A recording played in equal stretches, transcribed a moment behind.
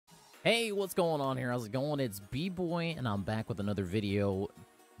Hey, what's going on here? How's it going? It's B-Boy, and I'm back with another video.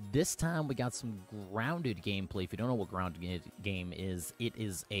 This time, we got some grounded gameplay. If you don't know what grounded game is, it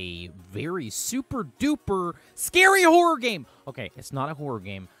is a very super-duper scary horror game. Okay, it's not a horror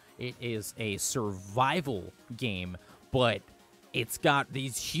game. It is a survival game, but it's got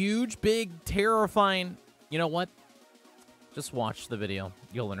these huge, big, terrifying... You know what? Just watch the video.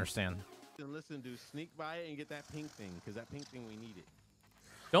 You'll understand. Listen, dude, sneak by it and get that pink thing, because that pink thing we need it.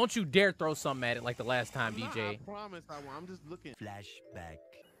 Don't you dare throw something at it like the last time, DJ. I promise I won't. I'm just looking. Flashback.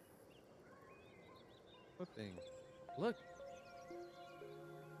 What thing? Look.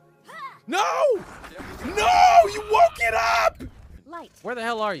 No! No! You woke it up! Light. Where the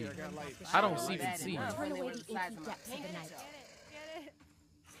hell are you? I got light. I don't even see you. Turn away the inky depths of the night.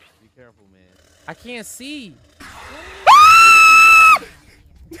 Be careful, man. I can't see.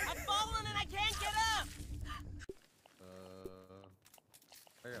 I'm falling and I can't get up.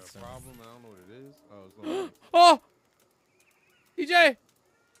 I got a problem. I don't know what it is. Oh, it's going on. Oh! DJ!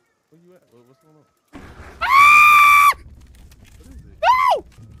 Where you at? What's going on? What is it? No!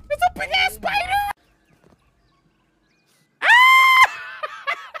 It's a big ass spider!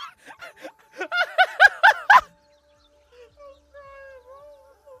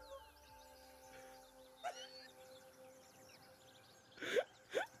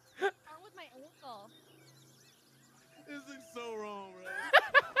 This looks so wrong, bro. Oh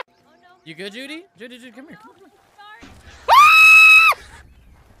no. You good, Judy? Judy, come here. Sorry.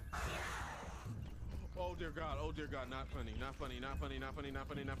 Oh dear God! Oh dear God! Not funny! Not funny! Not funny! Not funny! Not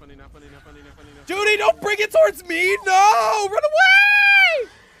funny! Not funny! Not funny! Not funny! Not funny! Not funny! Judy, don't bring it towards me! No! Run away!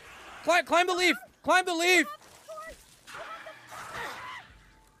 Climb the leaf! Climb the leaf!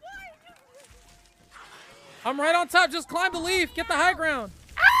 I'm right on top. Just climb the leaf. Get the high ground.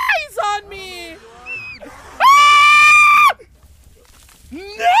 Ah! He's on me! Ah!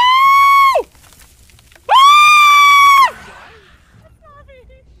 No! Ah!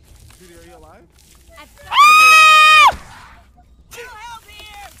 Judy, are you alive? Ah! Help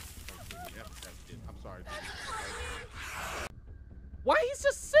here. I'm sorry. Why he's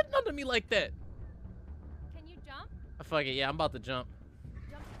just sitting under me like that? Can you jump? Fuck it. Yeah, I'm about to jump.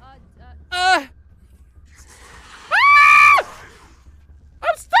 Jump. Ah!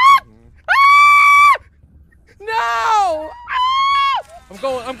 I'm stuck! Ah! No! Ah! I'm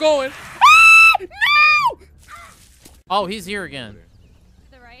going. Ah! No! Oh, he's here again. To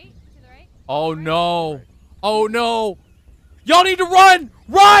the right. To the right. Oh no. Oh no. Y'all need to run!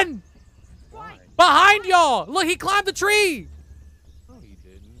 Run! Why? Behind y'all! Look, he climbed the tree! No, he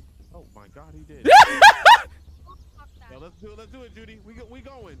didn't. Oh my God, he did. Fuck that. Yo, let's do it, Judy. We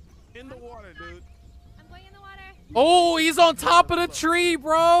going in the water, dude. I'm going in the water. Oh, he's on top of the tree,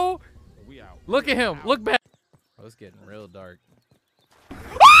 bro! We out. Look at him. Look back. Oh, it's getting real dark.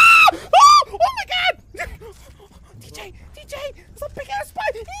 Ah! Oh my God! DJ, it's a big ass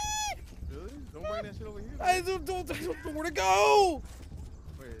spider. Really? Don't bring that shit over here. I don't know where to go.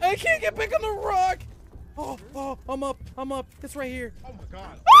 Wait, I can't get back on the rock. Oh, I'm up. It's right here. Oh my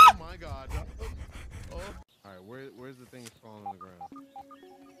God. Ah! Oh my God. Oh. All right, where's the thing falling on the ground?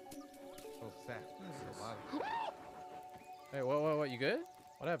 So sad. There's a lot of... Hey, what? You good?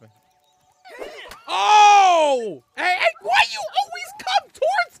 What happened? Oh! Hey, why you always come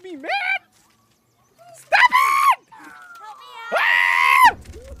towards me, man? Stop it! Help me out.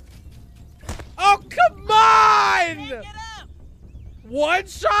 Ah! Oh, come on! Get up. One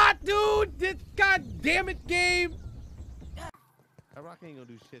shot, dude! This goddamn it game! That rock ain't gonna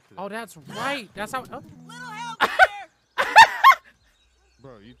do shit to that. Oh, that's right. That's how... Oh. Little help here.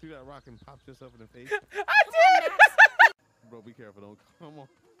 Bro, you threw that rock and popped yourself in the face? I did! Bro, be careful. Don't come on.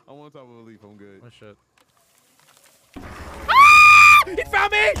 I'm on top of a leaf. I'm good. Oh, shit. Ah! He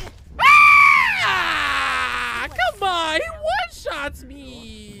found me! Ah! Come on! He one-shots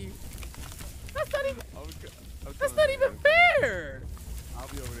me! That's not even fair! I'll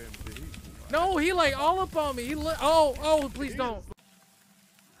be over there in the heat. No, he like all up on me. Oh, please don't.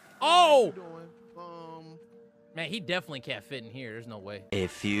 Oh! Man, he definitely can't fit in here. There's no way. A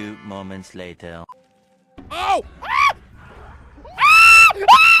few moments later. Oh! Ah! Ah!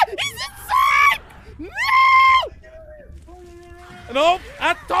 Ah! He's inside! No! Nope.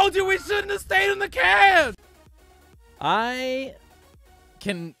 I told you we shouldn't have stayed in the can. I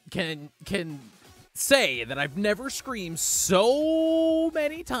can say that I've never screamed so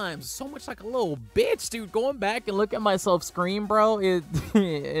many times, so much like a little bitch, dude. Going back and look at myself scream, bro.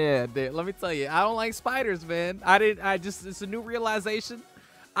 Yeah, dude. Let me tell you, I don't like spiders, man. It's a new realization.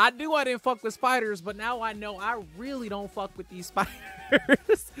 I knew I didn't fuck with spiders, but now I know I really don't fuck with these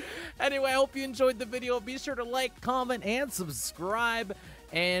spiders. Anyway, I hope you enjoyed the video. Be sure to like, comment, and subscribe.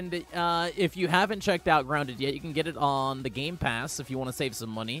 And if you haven't checked out Grounded yet, you can get it on the Game Pass if you want to save some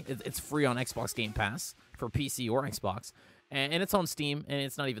money. It's free on Xbox Game Pass for PC or Xbox. And it's on Steam, and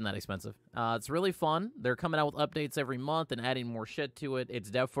it's not even that expensive. It's really fun. They're coming out with updates every month and adding more shit to it. It's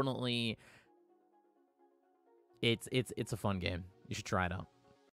definitely... It's a fun game. You should try it out.